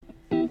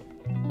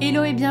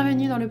Hello et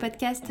bienvenue dans le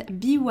podcast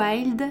Be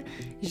Wild.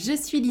 Je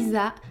suis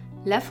Lisa,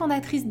 la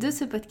fondatrice de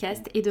ce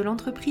podcast et de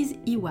l'entreprise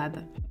eWab.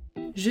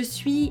 Je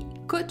suis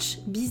coach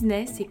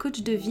business et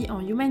coach de vie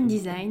en Human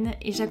Design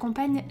et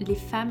j'accompagne les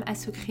femmes à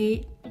se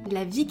créer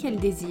la vie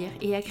qu'elles désirent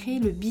et à créer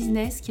le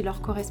business qui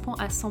leur correspond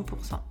à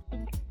 100%.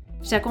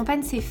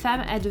 J'accompagne ces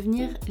femmes à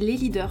devenir les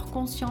leaders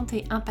conscientes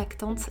et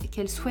impactantes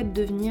qu'elles souhaitent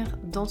devenir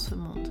dans ce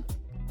monde.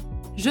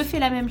 Je fais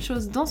la même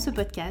chose dans ce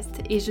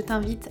podcast et je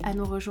t'invite à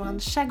nous rejoindre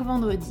chaque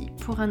vendredi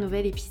pour un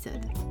nouvel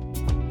épisode.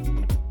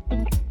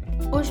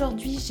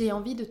 Aujourd'hui, j'ai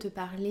envie de te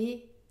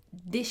parler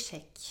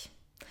d'échecs.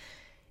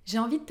 J'ai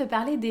envie de te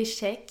parler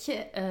d'échecs.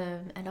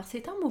 Alors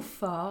c'est un mot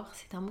fort,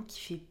 c'est un mot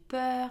qui fait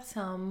peur, c'est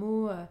un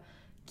mot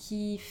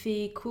qui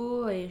fait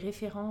écho et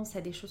référence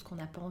à des choses qu'on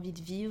n'a pas envie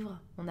de vivre.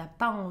 On n'a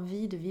pas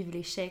envie de vivre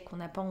l'échec, on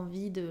n'a pas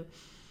envie de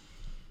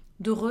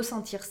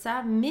ressentir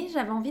ça, mais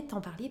j'avais envie de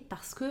t'en parler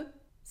parce que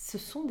ce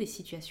sont des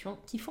situations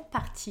qui font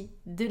partie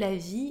de la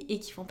vie et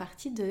qui font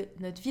partie de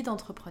notre vie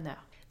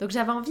d'entrepreneur. Donc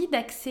j'avais envie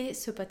d'axer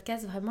ce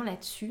podcast vraiment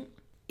là-dessus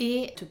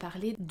et te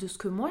parler de ce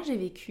que moi j'ai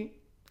vécu.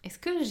 Est-ce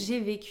que j'ai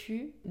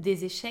vécu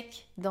des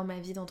échecs dans ma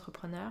vie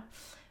d'entrepreneur ?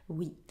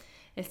 Oui.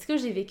 Est-ce que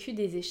j'ai vécu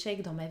des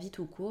échecs dans ma vie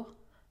tout court ?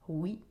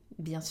 Oui,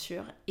 bien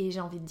sûr. Et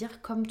j'ai envie de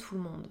dire comme tout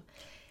le monde.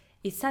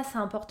 Et ça, c'est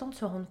important de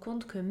se rendre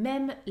compte que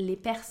même les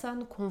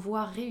personnes qu'on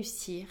voit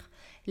réussir,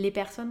 les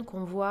personnes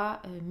qu'on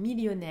voit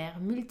millionnaires,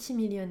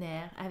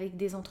 multimillionnaires, avec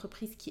des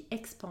entreprises qui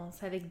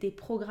expansent, avec des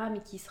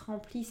programmes qui se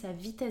remplissent à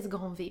vitesse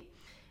grand V,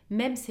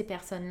 même ces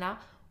personnes-là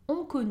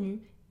ont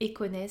connu et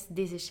connaissent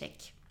des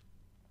échecs.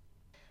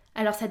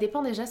 Alors ça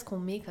dépend déjà ce qu'on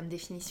met comme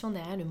définition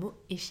derrière le mot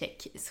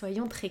échec.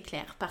 Soyons très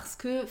clairs, parce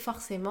que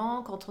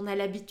forcément, quand on a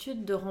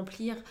l'habitude de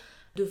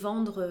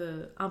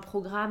vendre un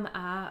programme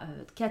à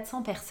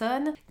 400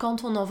 personnes,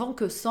 quand on n'en vend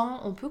que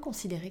 100, on peut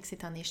considérer que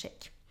c'est un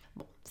échec.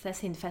 Bon, ça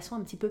c'est une façon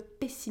un petit peu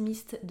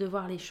pessimiste de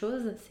voir les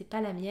choses, c'est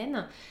pas la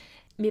mienne.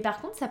 Mais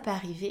par contre, ça peut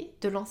arriver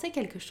de lancer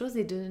quelque chose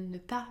et de ne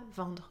pas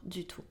vendre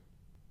du tout.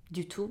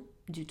 Du tout.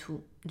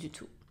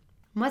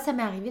 Moi, ça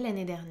m'est arrivé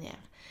l'année dernière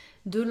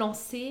de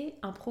lancer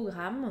un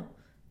programme,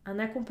 un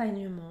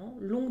accompagnement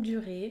longue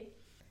durée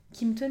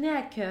qui me tenait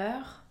à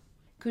cœur,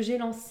 que j'ai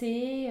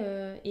lancé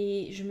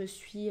et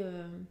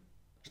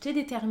j'étais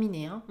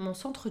déterminée. Mon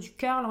centre du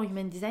cœur, en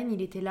Human Design,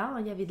 il était là,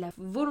 il y avait de la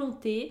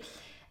volonté.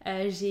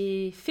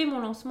 J'ai fait mon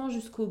lancement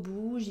jusqu'au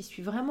bout, j'y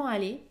suis vraiment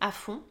allée à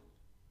fond.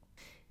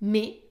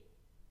 Mais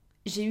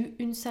j'ai eu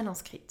une seule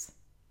inscrite.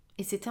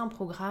 Et c'était un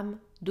programme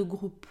de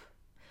groupe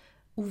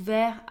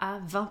ouvert à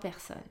 20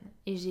 personnes.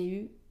 Et j'ai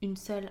eu une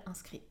seule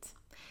inscrite.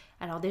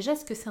 Alors déjà,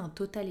 est-ce que c'est un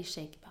total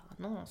échec ?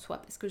 Non, en soi,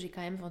 parce que j'ai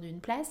quand même vendu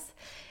une place.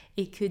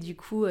 Et que du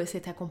coup,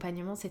 cet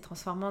accompagnement s'est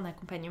transformé en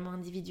accompagnement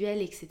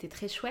individuel et que c'était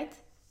très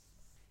chouette.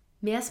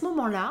 Mais à ce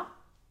moment-là,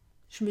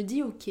 je me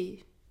dis, ok,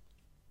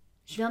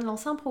 je viens de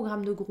lancer un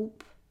programme de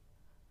groupe.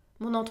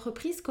 Mon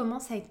entreprise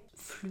commence à être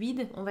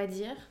fluide, on va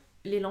dire.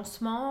 Les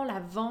lancements, la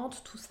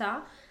vente, tout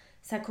ça,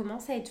 ça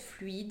commence à être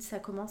fluide, ça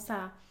commence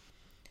à...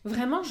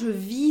 Vraiment, je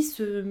vis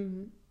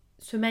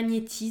ce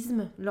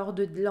magnétisme lors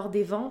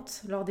des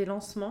ventes, lors des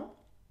lancements.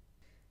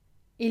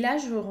 Et là,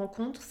 je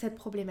rencontre cette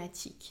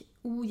problématique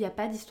où il n'y a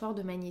pas d'histoire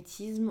de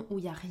magnétisme, où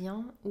il n'y a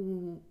rien,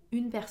 où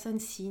une personne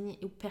signe,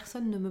 où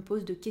personne ne me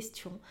pose de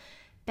questions,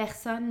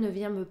 personne ne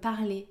vient me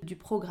parler du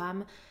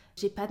programme.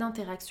 J'ai pas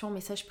d'interaction en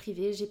message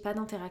privé, j'ai pas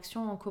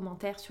d'interaction en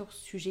commentaire sur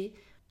ce sujet.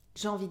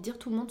 J'ai envie de dire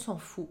tout le monde s'en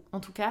fout.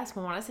 En tout cas, à ce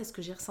moment-là, c'est ce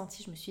que j'ai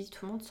ressenti. Je me suis dit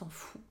tout le monde s'en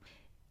fout.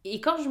 Et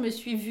quand je me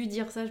suis vue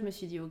dire ça, je me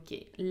suis dit ok,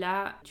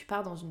 là, tu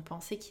pars dans une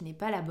pensée qui n'est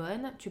pas la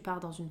bonne, tu pars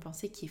dans une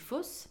pensée qui est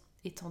fausse,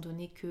 étant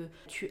donné que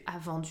tu as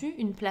vendu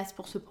une place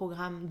pour ce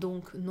programme.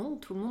 Donc non,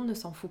 tout le monde ne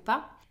s'en fout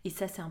pas. Et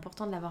ça, c'est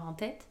important de l'avoir en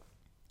tête.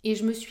 Et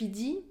je me suis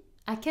dit,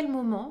 à quel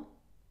moment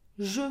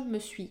je me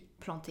suis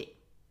plantée ?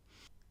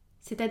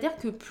 C'est-à-dire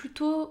que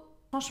plutôt,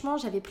 franchement,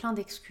 j'avais plein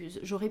d'excuses.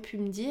 J'aurais pu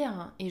me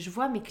dire, et je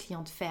vois mes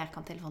clientes faire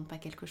quand elles vendent pas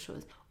quelque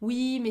chose.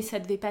 Oui, mais ça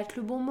devait pas être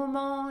le bon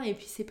moment, et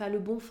puis c'est pas le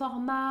bon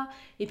format,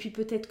 et puis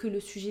peut-être que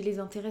le sujet les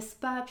intéresse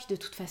pas, puis de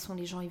toute façon,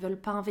 les gens, ils veulent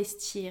pas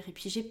investir, et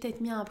puis j'ai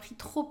peut-être mis un prix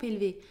trop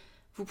élevé.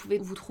 Vous pouvez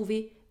vous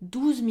trouver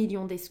 12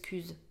 millions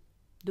d'excuses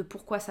de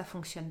pourquoi ça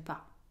fonctionne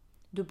pas,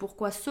 de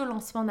pourquoi ce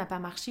lancement n'a pas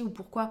marché, ou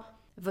pourquoi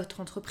votre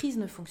entreprise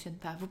ne fonctionne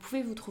pas. Vous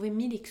pouvez vous trouver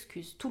 1000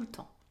 excuses tout le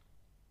temps.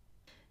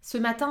 Ce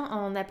matin,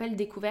 en appel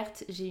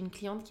découverte, j'ai une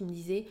cliente qui me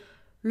disait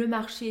 « Le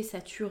marché est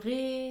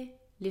saturé,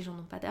 les gens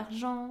n'ont pas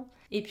d'argent,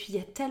 et puis il y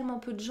a tellement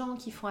peu de gens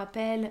qui font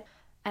appel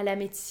à la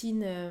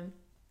médecine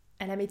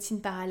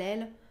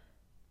parallèle. »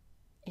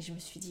 Et je me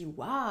suis dit «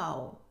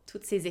 Waouh,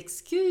 toutes ces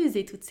excuses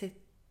et toutes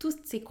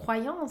ces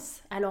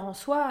croyances. » Alors en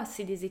soi,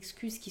 c'est des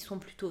excuses qui sont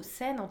plutôt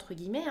saines, entre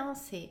guillemets.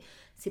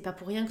 C'est pas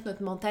pour rien que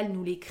notre mental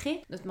nous les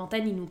crée. Notre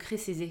mental, il nous crée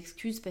ces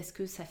excuses parce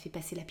que ça fait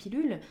passer la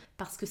pilule,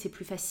 parce que c'est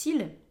plus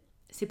facile.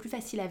 C'est plus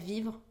facile à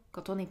vivre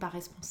quand on n'est pas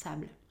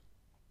responsable.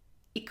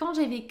 Et quand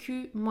j'ai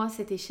vécu, moi,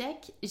 cet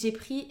échec, j'ai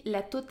pris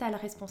la totale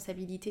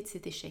responsabilité de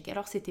cet échec.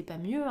 Alors, c'était pas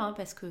mieux,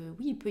 parce que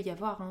oui, il peut y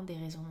avoir des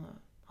raisons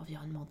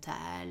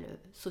environnementale,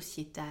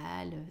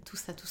 sociétale, tout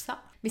ça, tout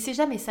ça. Mais c'est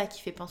jamais ça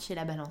qui fait pencher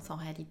la balance en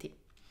réalité.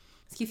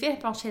 Ce qui fait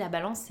pencher la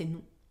balance, c'est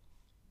nous.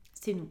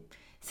 C'est nous.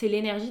 C'est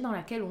l'énergie dans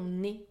laquelle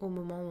on est au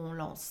moment où on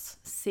lance.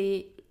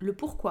 C'est le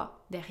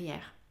pourquoi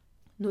derrière.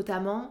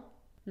 Notamment,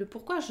 le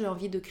pourquoi j'ai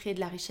envie de créer de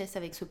la richesse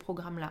avec ce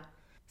programme-là.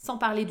 Sans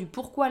parler du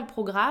pourquoi le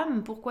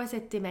programme, pourquoi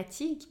cette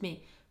thématique,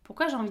 mais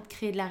pourquoi j'ai envie de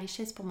créer de la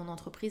richesse pour mon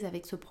entreprise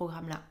avec ce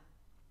programme-là.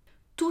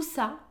 Tout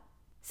ça,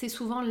 c'est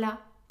souvent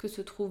là que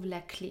se trouve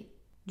la clé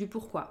du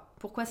pourquoi.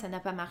 Pourquoi ça n'a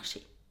pas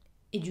marché.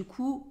 Et du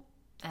coup,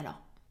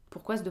 alors,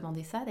 pourquoi se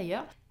demander ça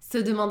d'ailleurs ? Se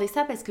demander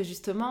ça parce que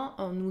justement,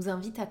 on nous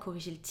invite à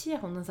corriger le tir,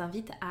 on nous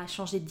invite à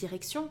changer de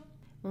direction,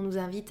 on nous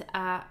invite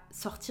à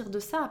sortir de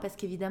ça parce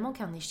qu'évidemment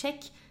qu'un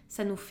échec,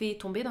 ça nous fait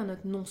tomber dans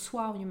notre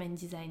non-soi en Human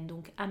Design.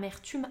 Donc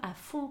amertume à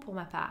fond pour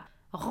ma part,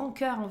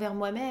 rancœur envers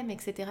moi-même,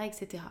 etc.,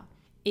 etc.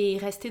 Et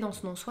rester dans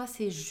ce non-soi,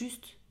 c'est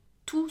juste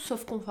tout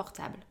sauf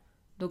confortable.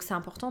 Donc c'est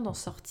important d'en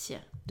sortir,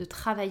 de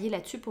travailler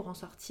là-dessus pour en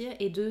sortir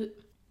et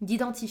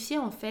d'identifier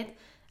en fait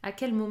à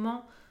quel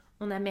moment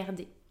on a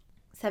merdé.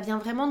 Ça vient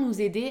vraiment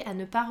nous aider à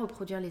ne pas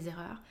reproduire les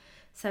erreurs,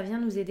 ça vient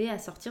nous aider à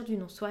sortir du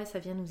non-soi et ça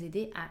vient nous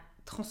aider à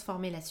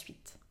transformer la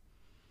suite.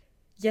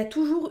 Il y a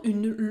toujours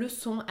une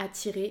leçon à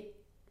tirer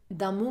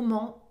d'un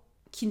moment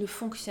qui ne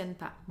fonctionne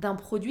pas, d'un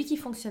produit qui ne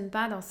fonctionne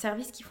pas, d'un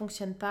service qui ne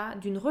fonctionne pas,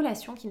 d'une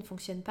relation qui ne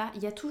fonctionne pas.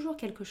 Il y a toujours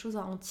quelque chose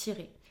à en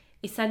tirer.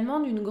 Et ça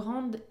demande une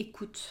grande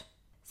écoute.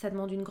 Ça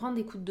demande une grande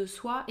écoute de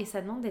soi et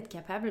ça demande d'être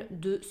capable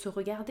de se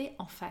regarder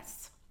en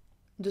face.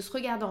 De se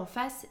regarder en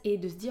face et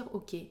de se dire «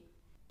 Ok,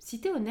 si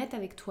tu es honnête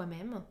avec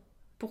toi-même,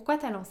 pourquoi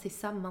tu as lancé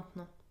ça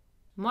maintenant ?»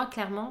 Moi,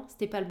 clairement,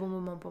 c'était pas le bon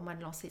moment pour moi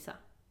de lancer ça.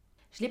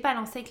 Je l'ai pas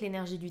lancé avec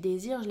l'énergie du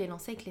désir, je l'ai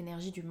lancé avec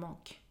l'énergie du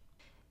manque.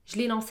 Je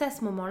l'ai lancé à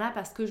ce moment-là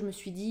parce que je me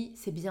suis dit,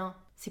 c'est bien,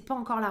 c'est pas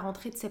encore la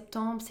rentrée de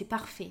septembre, c'est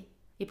parfait.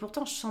 Et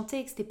pourtant, je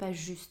sentais que c'était pas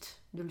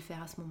juste de le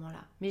faire à ce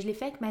moment-là. Mais je l'ai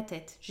fait avec ma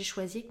tête, j'ai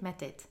choisi avec ma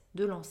tête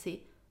de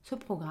lancer ce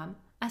programme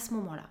à ce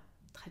moment-là.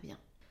 Très bien.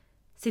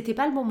 C'était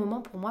pas le bon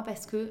moment pour moi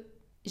parce que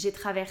j'ai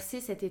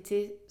traversé cet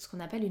été ce qu'on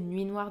appelle une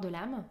nuit noire de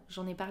l'âme.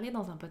 J'en ai parlé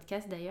dans un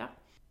podcast d'ailleurs.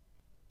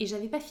 Et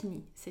j'avais pas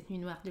fini cette nuit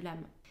noire de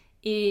l'âme.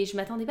 Et je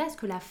m'attendais pas à ce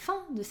que la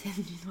fin de cette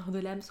nuit noire de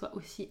l'âme soit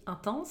aussi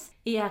intense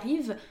et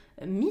arrive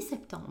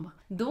mi-septembre.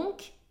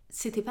 Donc,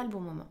 c'était pas le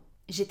bon moment.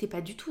 J'étais pas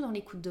du tout dans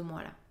l'écoute de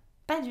moi là.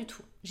 Pas du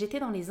tout. J'étais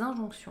dans les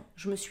injonctions.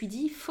 Je me suis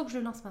dit, faut que je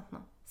le lance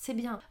maintenant. C'est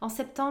bien. En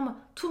septembre,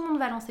 tout le monde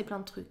va lancer plein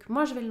de trucs.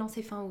 Moi, je vais le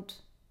lancer fin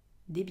août.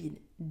 Débile.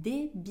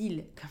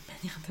 Débile comme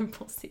manière de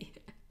penser.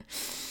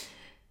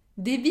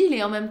 Débile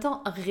et en même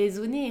temps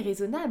raisonné et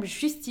raisonnable,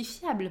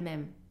 justifiable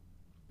même.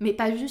 Mais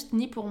pas juste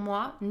ni pour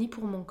moi, ni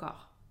pour mon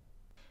corps.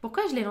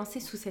 Pourquoi je l'ai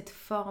lancé sous cette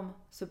forme,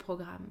 ce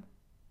programme ?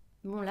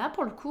 Bon là,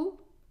 pour le coup,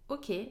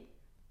 ok.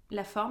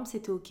 La forme,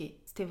 c'était ok.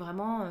 C'était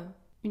vraiment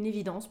une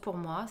évidence pour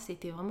moi.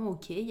 C'était vraiment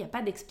ok. Il n'y a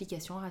pas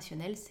d'explication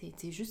rationnelle.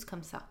 C'était juste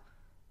comme ça.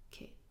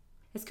 Ok.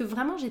 Est-ce que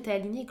vraiment j'étais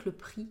alignée avec le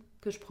prix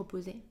que je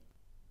proposais ?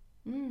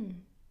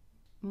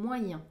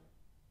 Moyen.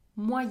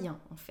 Moyen,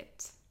 en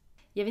fait.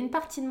 Il y avait une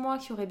partie de moi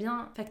qui aurait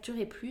bien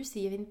facturé plus et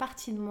il y avait une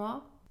partie de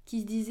moi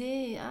qui se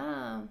disait «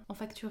 Ah, on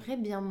facturerait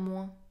bien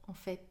moins, en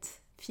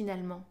fait,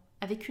 finalement. »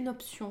 Avec une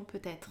option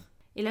peut-être.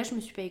 Et là, je me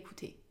suis pas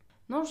écoutée.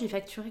 Non, j'ai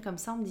facturé comme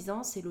ça en me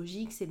disant c'est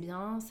logique, c'est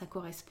bien, ça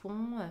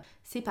correspond,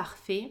 c'est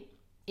parfait.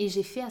 Et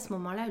j'ai fait à ce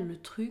moment-là le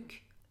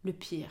truc le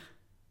pire.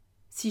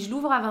 Si je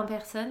l'ouvre à 20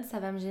 personnes, ça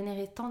va me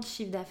générer tant de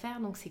chiffre d'affaires,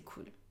 donc c'est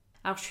cool.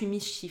 Alors je suis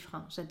Miss Chiffres,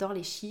 hein. J'adore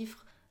les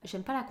chiffres.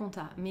 J'aime pas la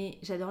compta, mais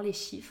j'adore les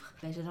chiffres.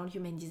 J'adore le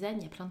Human Design,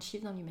 il y a plein de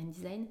chiffres dans le Human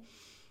Design.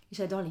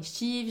 J'adore les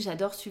chiffres,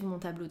 j'adore suivre mon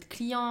tableau de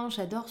clients,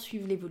 j'adore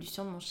suivre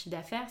l'évolution de mon chiffre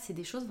d'affaires. C'est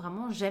des choses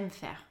vraiment j'aime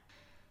faire.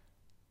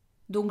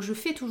 Donc je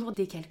fais toujours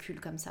des calculs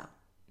comme ça.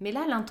 Mais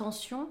là,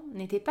 l'intention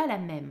n'était pas la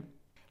même.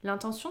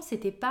 L'intention,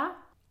 c'était pas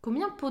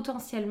combien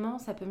potentiellement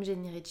ça peut me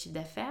générer de chiffre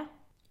d'affaires.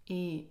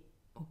 Et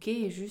ok,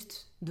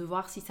 juste de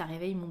voir si ça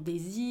réveille mon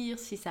désir,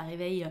 si ça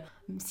réveille,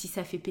 si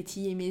ça fait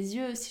pétiller mes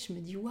yeux, si je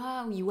me dis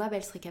waouh, Iwab,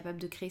 elle serait capable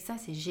de créer ça,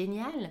 c'est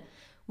génial.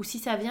 Ou si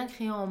ça vient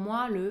créer en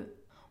moi le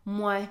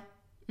ouais,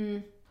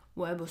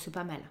 bon c'est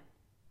pas mal.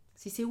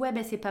 Si c'est ouais,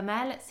 ben c'est pas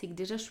mal, c'est que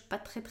déjà je suis pas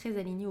très très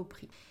alignée au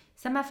prix.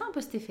 Ça m'a fait un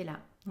peu cet effet-là.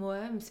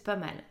 Ouais, mais c'est pas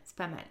mal, c'est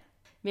pas mal.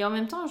 Mais en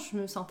même temps, je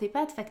me sentais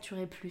pas de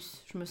facturer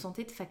plus. Je me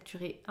sentais de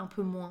facturer un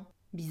peu moins,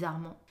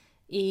 bizarrement.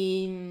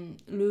 Et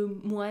le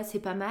moi, c'est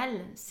pas mal,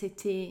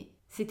 c'était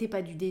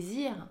pas du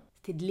désir,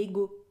 c'était de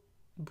l'ego.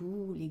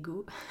 Bouh,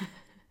 l'ego.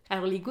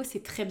 Alors l'ego,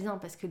 c'est très bien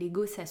parce que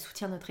l'ego, ça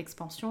soutient notre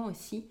expansion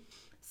aussi.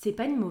 C'est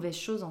pas une mauvaise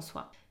chose en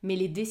soi. Mais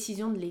les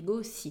décisions de l'ego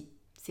aussi.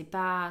 C'est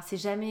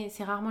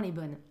rarement les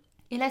bonnes.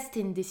 Et là, c'était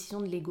une décision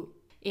de l'ego.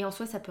 Et en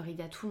soi, ça peut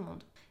arriver à tout le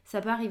monde. Ça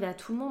peut arriver à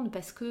tout le monde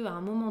parce qu'à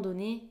un moment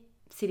donné,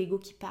 c'est l'ego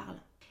qui parle.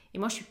 Et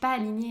moi, je suis pas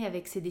alignée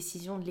avec ces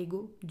décisions de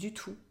l'ego du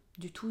tout.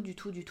 Du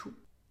tout.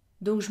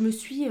 Donc, je me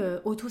suis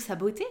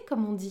auto-sabotée,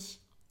 comme on dit.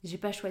 J'ai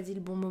pas choisi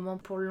le bon moment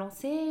pour le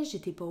lancer,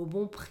 j'étais pas au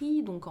bon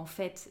prix, donc en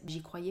fait,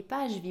 j'y croyais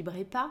pas, je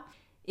vibrais pas.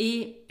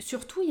 Et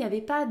surtout, il n'y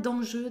avait pas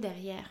d'enjeu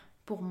derrière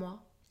pour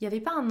moi. Il n'y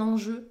avait pas un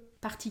enjeu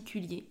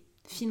particulier,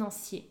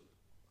 financier.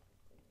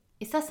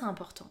 Et ça, c'est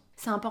important.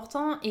 C'est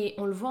important et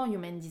on le voit en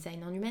Human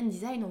Design. En Human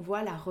Design, on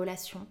voit la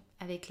relation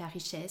avec la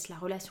richesse, la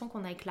relation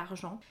qu'on a avec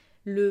l'argent,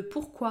 le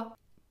pourquoi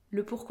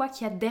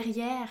qu'il y a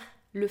derrière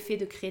le fait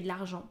de créer de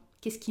l'argent.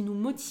 Qu'est-ce qui nous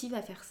motive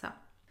à faire ça?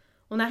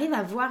 On arrive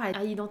à voir,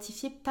 à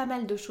identifier pas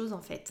mal de choses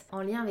en fait,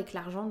 en lien avec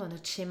l'argent dans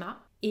notre schéma.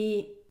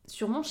 Et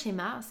sur mon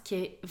schéma, ce qui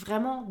est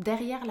vraiment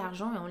derrière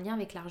l'argent et en lien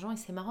avec l'argent, et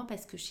c'est marrant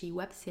parce que chez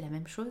IWAP c'est la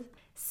même chose,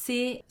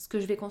 c'est ce que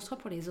je vais construire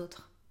pour les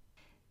autres.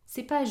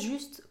 C'est pas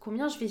juste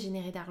combien je vais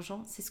générer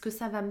d'argent, c'est ce que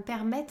ça va me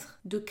permettre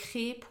de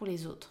créer pour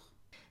les autres.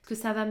 Ce que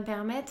ça va me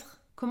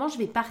permettre, comment je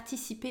vais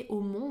participer au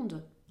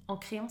monde en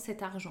créant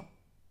cet argent.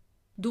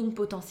 Donc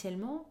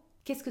potentiellement,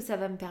 qu'est-ce que ça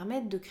va me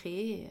permettre de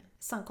créer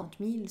 50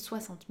 000,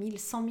 60 000,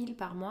 100 000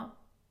 par mois?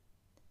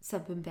 Ça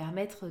peut me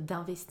permettre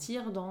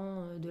d'investir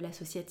dans de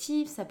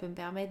l'associatif, ça peut me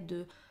permettre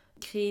de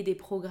créer des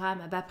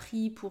programmes à bas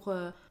prix pour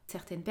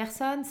certaines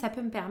personnes. Ça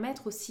peut me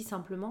permettre aussi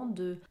simplement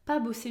de pas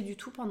bosser du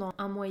tout pendant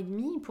 1 mois et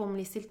demi pour me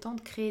laisser le temps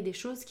de créer des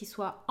choses qui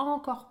soient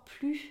encore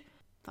plus,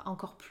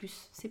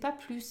 c'est pas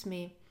plus,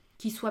 mais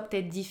qui soient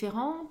peut-être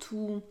différentes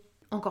ou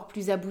encore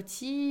plus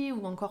abouties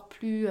ou encore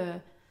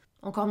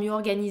mieux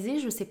organisées,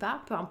 je sais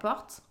pas, peu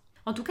importe.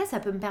 En tout cas, ça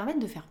peut me permettre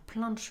de faire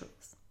plein de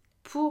choses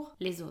pour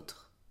les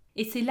autres.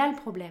 Et c'est là le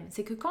problème,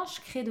 c'est que quand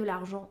je crée de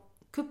l'argent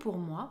que pour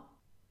moi,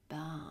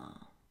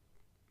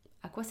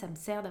 à quoi ça me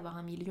sert d'avoir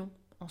 1 million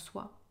en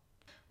soi?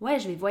 Ouais,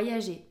 je vais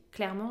voyager,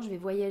 clairement je vais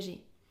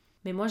voyager.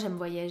 Mais moi j'aime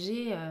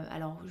voyager,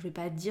 alors je vais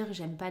pas te dire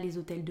j'aime pas les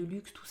hôtels de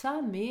luxe, tout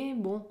ça, mais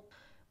bon,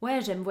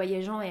 ouais, j'aime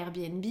voyager en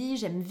Airbnb,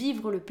 j'aime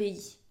vivre le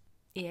pays.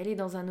 Et aller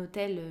dans un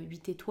hôtel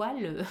 8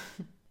 étoiles,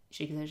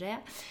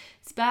 j'exagère,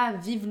 c'est pas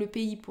vivre le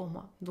pays pour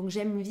moi. Donc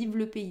j'aime vivre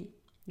le pays.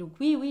 Donc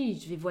oui,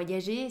 je vais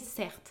voyager,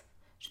 certes.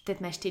 Je vais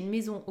peut-être m'acheter une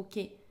maison, ok.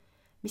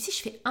 Mais si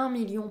je fais 1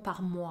 million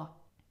par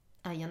mois,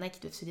 il y en a qui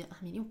doivent se dire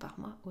 1 million par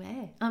mois,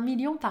 ouais, 1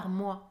 million par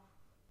mois,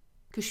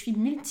 que je suis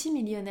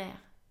multimillionnaire.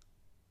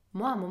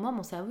 Moi, à un moment,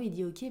 mon cerveau, il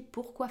dit, ok,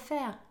 pourquoi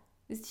faire?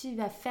 Qu'est-ce que tu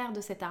vas faire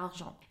de cet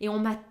argent? Et on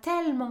m'a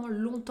tellement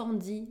longtemps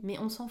dit, mais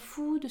on s'en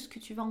fout de ce que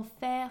tu vas en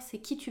faire, c'est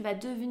qui tu vas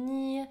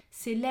devenir,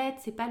 c'est l'être,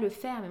 c'est pas le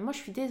faire. Mais moi, je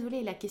suis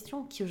désolée, la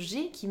question que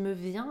j'ai, qui me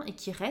vient et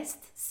qui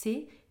reste,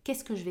 c'est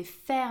qu'est-ce que je vais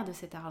faire de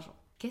cet argent?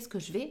 Qu'est-ce que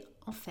je vais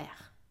en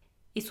faire?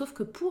 Et sauf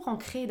que pour en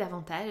créer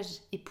davantage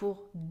et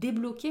pour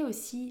débloquer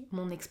aussi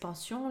mon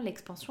expansion,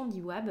 l'expansion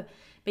d'IWAB,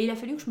 il a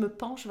fallu que je me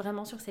penche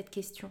vraiment sur cette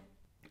question.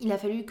 Il a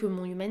fallu que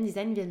mon Human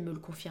Design vienne me le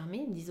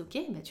confirmer, me dise ok,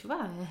 tu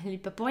vois, elle n'est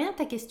pas pour rien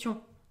ta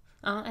question.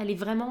 Elle est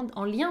vraiment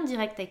en lien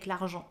direct avec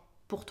l'argent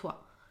pour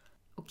toi.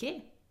 Ok,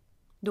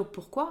 donc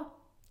pourquoi?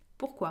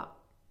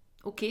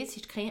 Ok,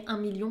 si je créais 1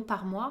 million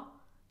par mois,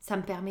 ça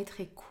me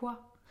permettrait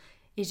quoi?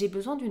 Et j'ai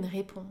besoin d'une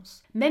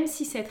réponse. Même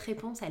si cette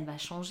réponse, elle va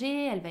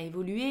changer, elle va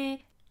évoluer.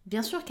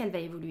 Bien sûr qu'elle va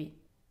évoluer,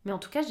 mais en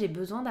tout cas j'ai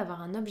besoin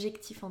d'avoir un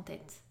objectif en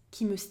tête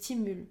qui me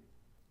stimule,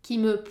 qui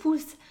me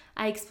pousse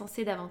à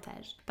expanser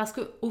davantage. Parce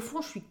qu'au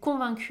fond je suis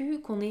convaincue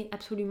qu'on est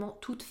absolument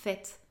toutes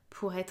faites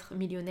pour être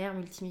millionnaire,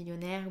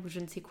 multimillionnaire ou je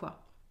ne sais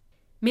quoi.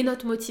 Mais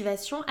notre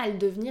motivation à le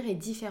devenir est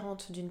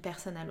différente d'une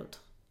personne à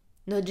l'autre.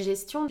 Notre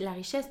gestion de la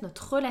richesse,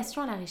 notre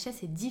relation à la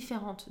richesse est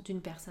différente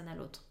d'une personne à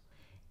l'autre.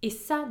 Et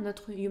ça,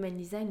 notre Human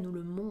Design nous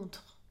le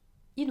montre.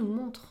 Il nous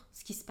montre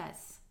ce qui se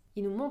passe.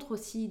 Il nous montre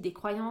aussi des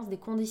croyances, des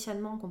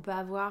conditionnements qu'on peut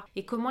avoir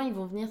et comment ils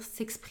vont venir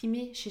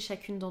s'exprimer chez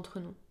chacune d'entre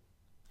nous.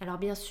 Alors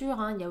bien sûr,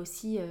 il y a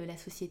aussi la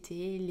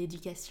société,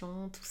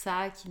 l'éducation, tout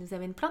ça qui nous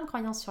amène plein de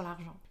croyances sur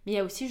l'argent. Mais il y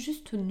a aussi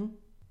juste nous.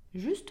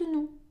 Juste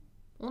nous.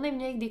 On est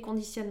venu avec des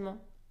conditionnements.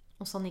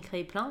 On s'en est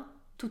créé plein,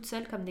 toutes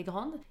seules comme des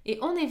grandes. Et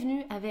on est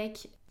venu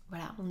avec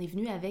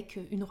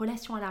une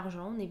relation à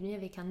l'argent, on est venu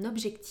avec un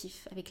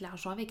objectif avec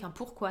l'argent, avec un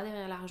pourquoi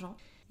derrière l'argent.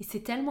 Et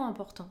c'est tellement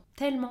important,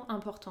 tellement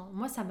important.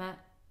 Moi, ça m'a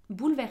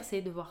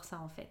bouleversée de voir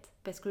ça en fait.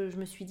 Parce que je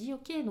me suis dit,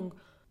 ok, donc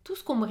tout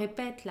ce qu'on me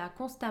répète là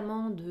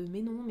constamment de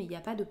mais non, mais il n'y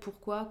a pas de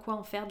pourquoi, quoi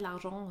en faire de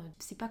l'argent,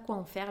 c'est pas quoi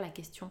en faire la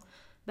question.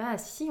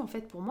 Si, en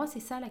fait, pour moi,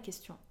 c'est ça la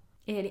question.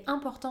 Et elle est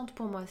importante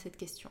pour moi, cette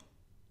question.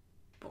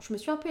 Bon, je me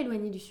suis un peu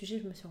éloignée du sujet,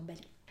 je me suis emballée.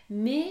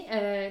 Mais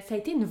ça a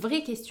été une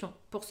vraie question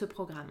pour ce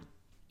programme.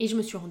 Et je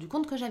me suis rendu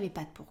compte que j'avais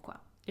pas de pourquoi.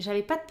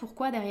 J'avais pas de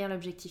pourquoi derrière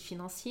l'objectif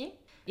financier.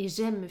 Et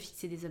j'aime me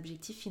fixer des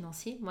objectifs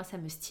financiers. Moi, ça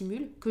me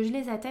stimule. Que je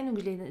les atteigne ou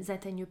que je les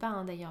atteigne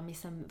pas d'ailleurs. Mais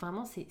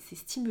vraiment, c'est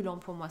stimulant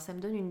pour moi. Ça me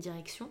donne une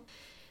direction.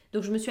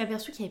 Donc, je me suis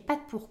aperçue qu'il n'y avait pas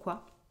de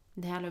pourquoi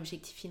derrière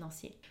l'objectif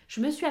financier.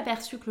 Je me suis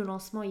aperçue que le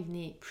lancement, il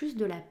venait plus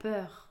de la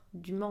peur,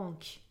 du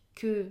manque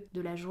que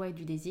de la joie et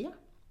du désir.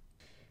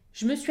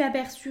 Je me suis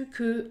aperçue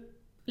que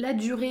la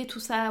durée, tout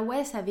ça,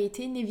 ouais, ça avait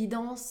été une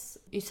évidence.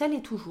 Et ça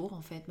l'est toujours,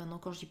 en fait. Maintenant,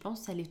 quand j'y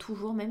pense, ça l'est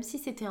toujours. Même si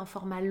c'était un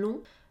format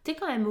long, c'était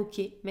quand même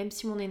ok. Même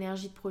si mon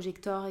énergie de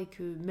projecteur et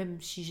que même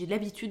si j'ai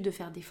l'habitude de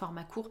faire des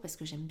formats courts, parce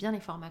que j'aime bien les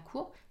formats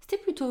courts, c'était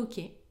plutôt ok.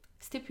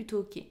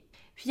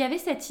 Puis il y avait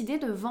cette idée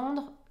de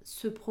vendre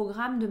ce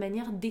programme de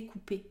manière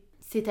découpée.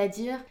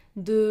 C'est-à-dire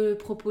de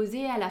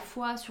proposer à la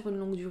fois sur une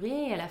longue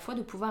durée et à la fois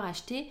de pouvoir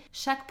acheter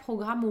chaque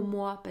programme au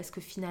mois. Parce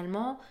que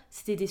finalement,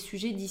 c'était des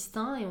sujets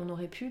distincts et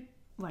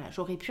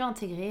j'aurais pu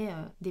intégrer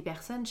des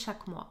personnes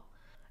chaque mois.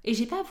 Et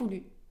j'ai pas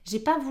voulu. J'ai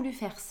pas voulu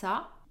faire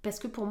ça parce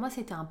que pour moi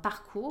c'était un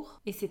parcours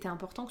et c'était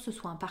important que ce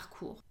soit un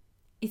parcours.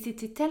 Et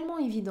c'était tellement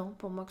évident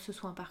pour moi que ce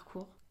soit un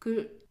parcours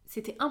que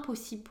c'était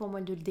impossible pour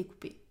moi de le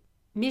découper.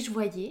 Mais je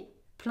voyais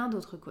plein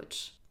d'autres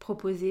coachs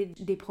proposer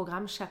des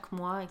programmes chaque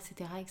mois,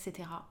 etc.,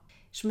 etc.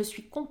 Je me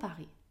suis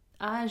comparée.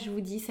 Ah, je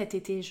vous dis, cet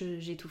été,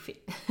 j'ai tout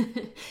fait.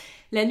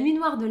 La nuit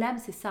noire de l'âme,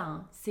 c'est ça.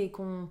 Hein. C'est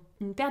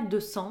une perte de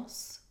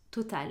sens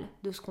totale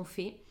de ce qu'on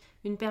fait,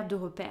 une perte de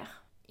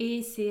repères.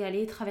 Et c'est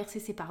aller traverser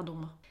ces parts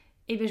d'ombre.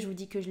 Et bien je vous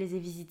dis que je les ai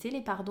visités,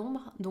 les parts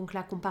d'ombre. Donc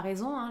la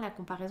comparaison,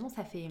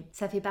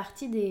 ça fait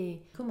partie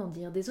des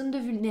zones de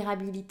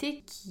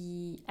vulnérabilité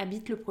qui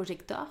habitent le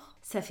projecteur.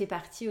 Ça fait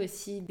partie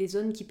aussi des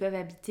zones qui peuvent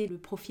habiter le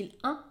profil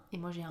 1. Et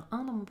moi j'ai un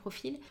 1 dans mon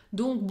profil.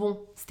 Donc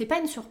bon, c'était pas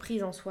une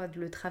surprise en soi de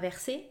le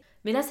traverser.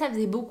 Mais là ça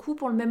faisait beaucoup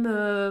pour le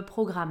même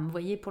programme. Vous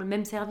voyez, pour le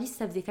même service,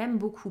 ça faisait quand même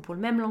beaucoup. Pour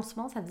le même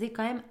lancement, ça faisait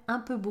quand même un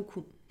peu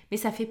beaucoup. Mais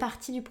ça fait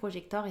partie du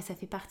projecteur et ça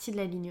fait partie de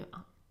la ligne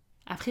 1.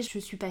 Après, je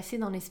suis passée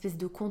dans l'espèce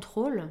de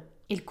contrôle.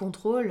 Et le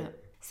contrôle,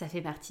 ça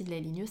fait partie de la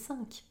ligne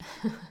 5.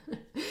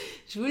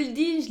 Je vous le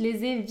dis, je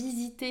les ai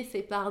visités,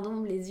 ces parts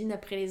d'ombre, les unes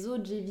après les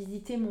autres. J'ai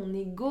visité mon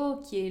ego,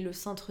 qui est le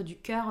centre du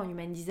cœur en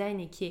Human Design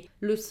et qui est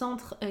le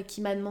centre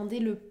qui m'a demandé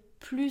le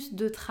plus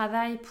de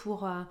travail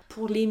pour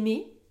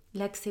l'aimer,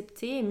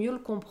 l'accepter et mieux le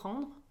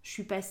comprendre. Je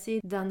suis passée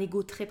d'un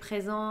ego très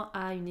présent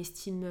à une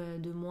estime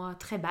de moi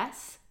très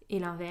basse. Et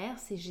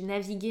l'inverse, et j'ai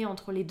navigué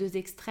entre les deux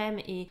extrêmes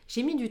et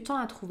j'ai mis du temps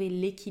à trouver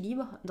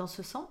l'équilibre dans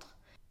ce centre.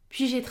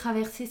 Puis j'ai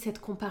traversé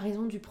cette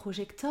comparaison du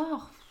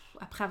projecteur.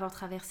 Après avoir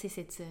traversé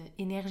cette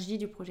énergie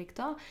du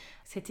projecteur,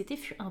 cet été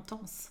fut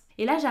intense.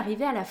 Et là,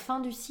 j'arrivais à la fin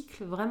du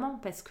cycle, vraiment,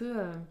 parce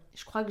que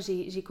je crois que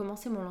j'ai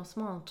commencé mon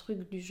lancement un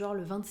truc du genre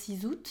le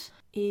 26 août.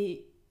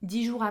 Et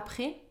 10 jours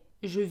après,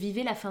 je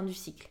vivais la fin du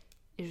cycle.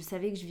 Et je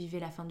savais que je vivais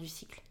la fin du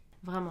cycle.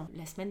 Vraiment,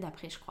 la semaine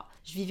d'après, je crois.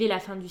 Je vivais la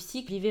fin du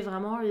cycle, je vivais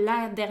vraiment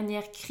la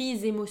dernière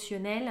crise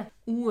émotionnelle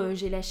où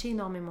j'ai lâché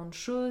énormément de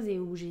choses et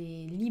où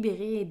j'ai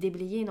libéré et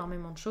déblayé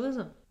énormément de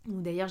choses. Où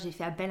d'ailleurs, j'ai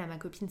fait appel à ma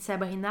copine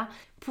Sabrina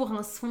pour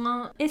un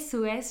soin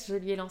SOS. Je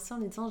lui ai lancé en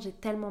lui disant « J'ai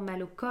tellement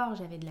mal au corps,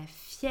 j'avais de la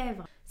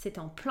fièvre. » C'était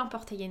en plein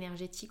portail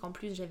énergétique. En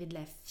plus, j'avais de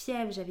la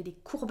fièvre, j'avais des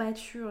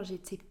courbatures,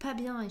 j'étais pas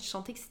bien et je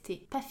sentais que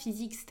c'était pas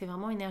physique, c'était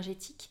vraiment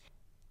énergétique.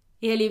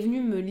 Et elle est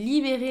venue me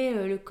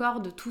libérer le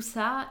corps de tout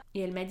ça.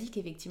 Et elle m'a dit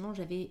qu'effectivement,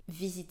 j'avais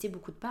visité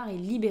beaucoup de parts et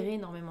libéré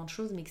énormément de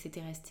choses, mais que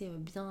c'était resté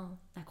bien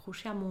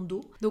accroché à mon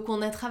dos. Donc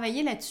on a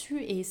travaillé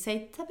là-dessus et ça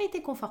n'a pas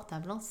été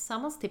confortable. Hein.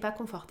 Sincèrement, c'était pas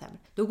confortable.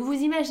 Donc vous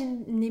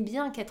imaginez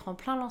bien qu'être en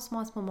plein lancement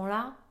à ce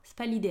moment-là, c'est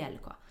pas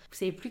l'idéal, quoi. Vous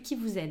savez plus qui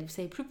vous êtes, vous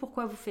savez plus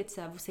pourquoi vous faites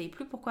ça, vous savez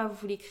plus pourquoi vous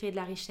voulez créer de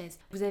la richesse.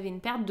 Vous avez une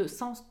perte de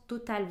sens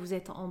totale, vous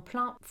êtes en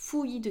plein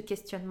fouillis de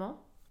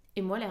questionnements.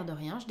 Et moi, l'air de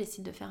rien, je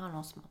décide de faire un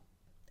lancement.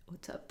 Au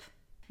top.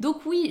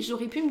 Donc oui,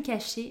 j'aurais pu me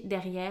cacher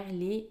derrière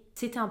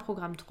c'était un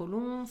programme trop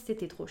long,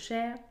 c'était trop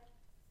cher.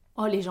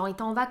 Oh, les gens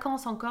étaient en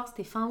vacances encore,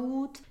 c'était fin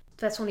août. De toute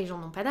façon, les gens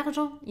n'ont pas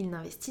d'argent, ils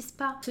n'investissent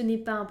pas. Ce n'est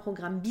pas un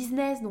programme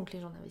business, donc les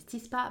gens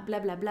n'investissent pas,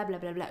 blablabla,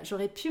 blablabla.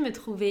 J'aurais pu me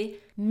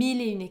trouver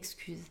 1001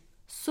 excuses.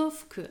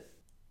 Sauf que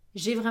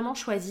j'ai vraiment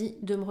choisi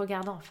de me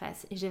regarder en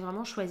face et j'ai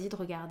vraiment choisi de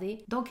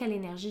regarder dans quelle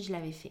énergie je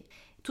l'avais fait.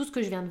 Tout ce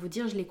que je viens de vous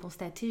dire, je l'ai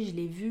constaté, je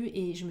l'ai vu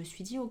et je me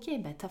suis dit ok,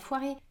 bah t'as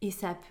foiré. Et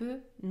ça peut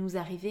nous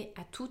arriver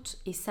à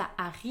toutes et ça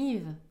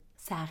arrive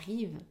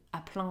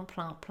à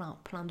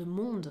plein de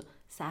monde.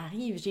 Ça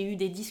arrive. J'ai eu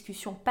des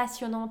discussions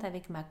passionnantes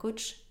avec ma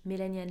coach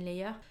Mélanie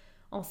Anne-Leyer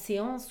en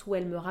séance où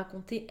elle me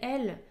racontait,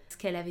 elle, ce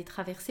qu'elle avait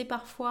traversé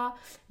parfois,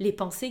 les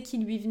pensées qui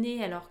lui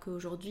venaient, alors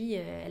qu'aujourd'hui,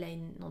 elle a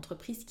une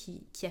entreprise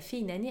qui a fait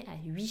une année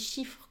à 8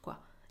 chiffres, quoi.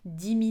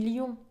 10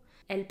 millions.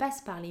 Elle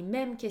passe par les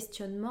mêmes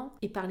questionnements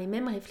et par les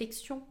mêmes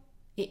réflexions.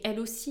 Et elle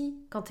aussi,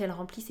 quand elle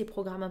remplit ses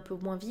programmes un peu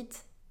moins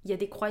vite, il y a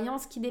des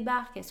croyances qui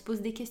débarquent, elle se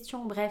pose des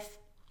questions, bref.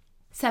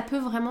 Ça peut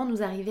vraiment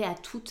nous arriver à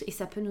toutes, et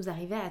ça peut nous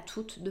arriver à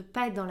toutes, de ne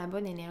pas être dans la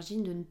bonne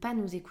énergie, de ne pas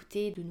nous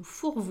écouter, de nous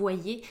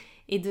fourvoyer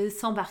et de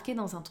s'embarquer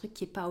dans un truc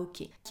qui n'est pas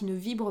ok, qui ne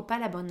vibre pas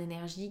la bonne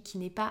énergie, qui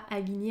n'est pas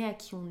aligné à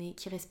qui on est,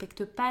 qui ne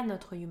respecte pas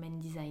notre human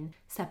design.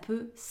 Ça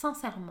peut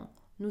sincèrement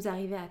nous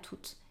arriver à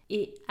toutes.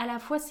 Et à la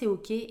fois c'est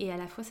ok, et à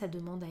la fois ça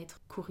demande à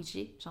être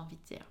corrigé, j'ai envie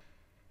de dire.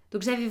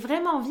 Donc j'avais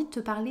vraiment envie de te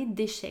parler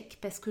d'échec,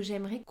 parce que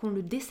j'aimerais qu'on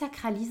le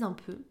désacralise un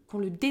peu, qu'on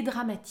le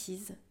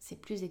dédramatise, c'est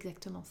plus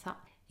exactement ça.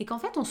 Et qu'en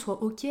fait on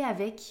soit ok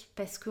avec,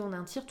 parce qu'on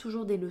en tire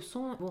toujours des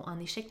leçons. Bon, un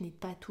échec n'est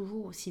pas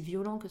toujours aussi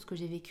violent que ce que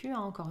j'ai vécu, hein.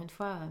 Encore une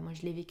fois, moi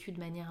je l'ai vécu de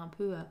manière un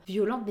peu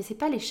violente, mais c'est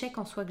pas l'échec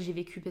en soi que j'ai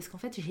vécu, parce qu'en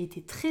fait j'ai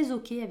été très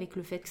ok avec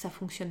le fait que ça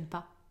fonctionne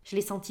pas. Je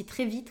l'ai senti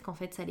très vite qu'en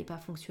fait ça allait pas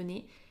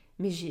fonctionner,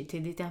 mais j'ai été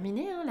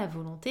déterminée, hein, la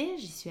volonté,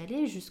 j'y suis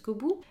allée jusqu'au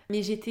bout.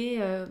 Mais j'étais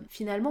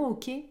finalement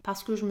ok,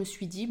 parce que je me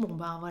suis dit, bon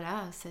ben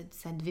voilà,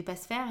 ça ne devait pas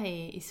se faire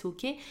et c'est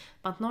ok.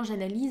 Maintenant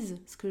j'analyse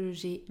ce que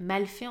j'ai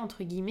mal fait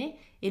entre guillemets,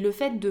 et le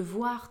fait de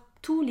voir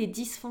tous les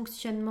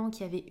dysfonctionnements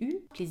qu'il y avait eu,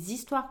 les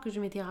histoires que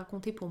je m'étais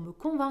racontées pour me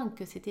convaincre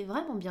que c'était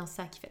vraiment bien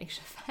ça qu'il fallait que je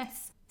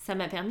fasse, ça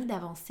m'a permis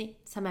d'avancer,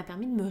 ça m'a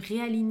permis de me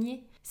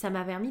réaligner, ça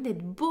m'a permis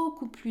d'être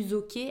beaucoup plus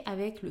ok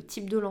avec le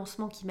type de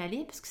lancement qui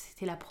m'allait, parce que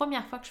c'était la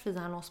première fois que je faisais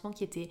un lancement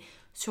qui était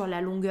sur la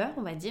longueur,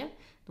 on va dire.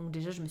 Donc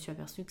déjà, je me suis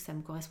aperçue que ça ne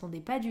me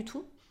correspondait pas du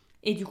tout.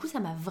 Et du coup, ça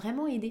m'a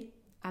vraiment aidée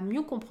à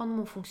mieux comprendre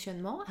mon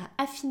fonctionnement,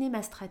 à affiner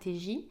ma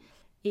stratégie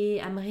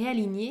et à me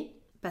réaligner,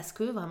 parce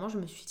que vraiment, je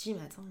me suis dit,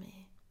 mais attends, mais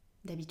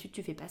d'habitude,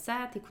 tu fais pas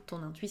ça, t'écoutes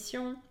ton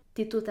intuition,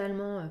 t'es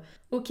totalement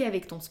ok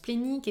avec ton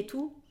splénique et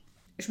tout.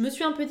 Je me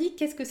suis un peu dit,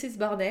 qu'est-ce que c'est ce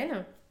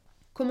bordel ?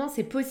 Comment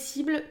c'est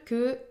possible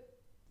que,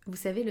 vous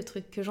savez le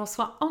truc, que j'en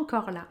sois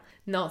encore là ?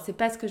 Non, c'est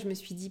pas ce que je me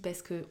suis dit,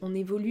 parce qu'on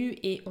évolue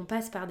et on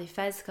passe par des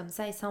phases comme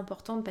ça, et c'est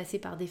important de passer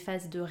par des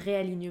phases de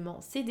réalignement.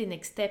 C'est des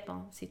next steps,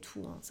 c'est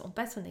tout, on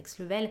passe au next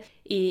level.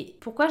 Et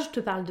pourquoi je te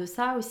parle de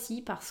ça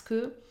aussi ? Parce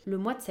que le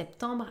mois de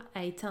septembre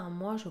a été un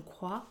mois, je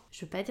crois,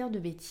 je veux pas dire de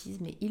bêtises,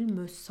 mais il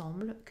me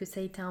semble que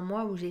ça a été un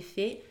mois où j'ai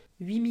fait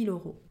 8 000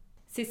 €.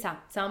 C'est ça,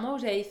 c'est un mois où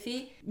j'avais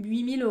fait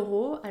 8 000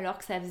 € alors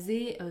que ça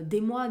faisait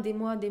des mois,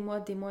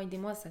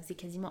 ça faisait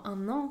quasiment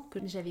un an que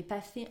j'avais pas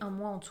fait un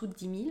mois en dessous de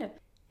 10 000.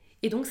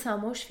 Et donc c'est un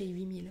mois où je fais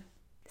 8 000.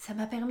 Ça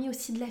m'a permis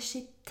aussi de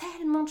lâcher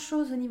tellement de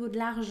choses au niveau de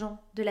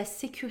l'argent, de la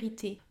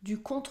sécurité, du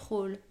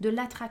contrôle, de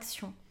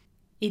l'attraction.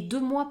 Et 2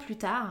 mois plus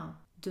tard,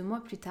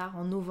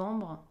 en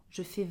novembre,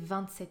 je fais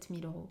 27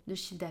 000 € de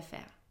chiffre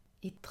d'affaires.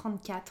 Et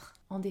 34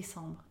 en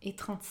décembre, et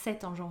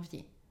 37 en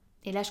janvier.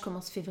 Et là, je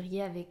commence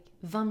février avec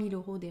 20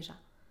 000 € déjà.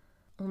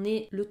 On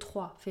est le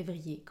 3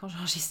 février quand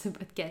j'enregistre ce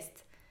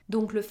podcast.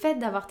 Donc le fait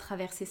d'avoir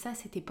traversé ça,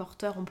 c'était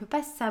porteur. On ne peut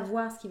pas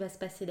savoir ce qui va se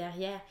passer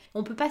derrière.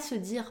 On ne peut pas se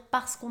dire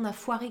parce qu'on a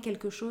foiré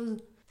quelque chose,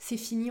 c'est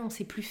fini, on ne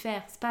sait plus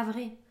faire. C'est pas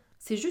vrai.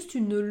 C'est juste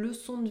une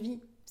leçon de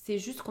vie. C'est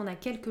juste qu'on a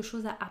quelque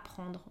chose à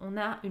apprendre. On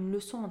a une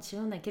leçon à en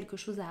tirer, on a quelque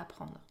chose à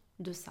apprendre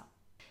de ça.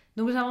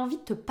 Donc j'avais envie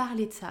de te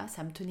parler de ça,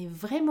 ça me tenait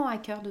vraiment à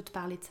cœur de te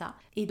parler de ça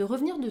et de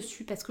revenir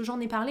dessus parce que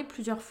j'en ai parlé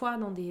plusieurs fois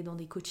dans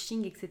des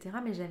coachings, etc.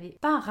 Mais j'avais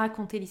pas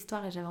raconté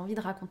l'histoire et j'avais envie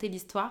de raconter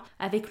l'histoire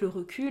avec le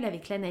recul,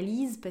 avec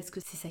l'analyse parce que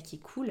c'est ça qui est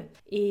cool.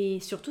 Et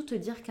surtout te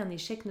dire qu'un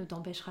échec ne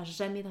t'empêchera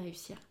jamais de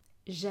réussir.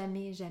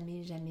 Jamais,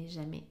 jamais, jamais,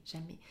 jamais,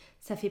 jamais.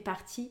 Ça fait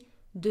partie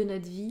de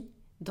notre vie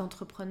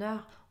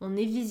d'entrepreneur. On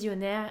est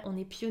visionnaire, on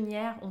est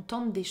pionnière, on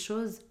tente des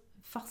choses.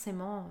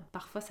 Forcément,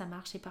 parfois ça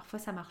marche et parfois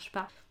ça marche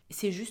pas.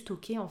 C'est juste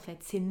ok en fait,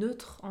 c'est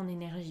neutre en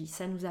énergie.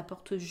 Ça nous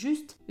apporte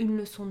juste une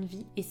leçon de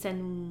vie et ça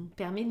nous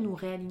permet de nous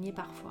réaligner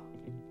parfois.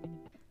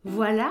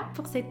 Voilà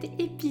pour cet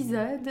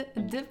épisode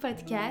de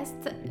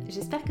podcast.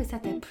 J'espère que ça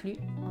t'a plu.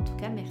 En tout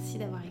cas, merci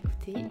d'avoir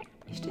écouté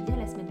et je te dis à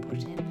la semaine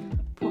prochaine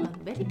pour un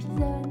nouvel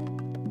épisode.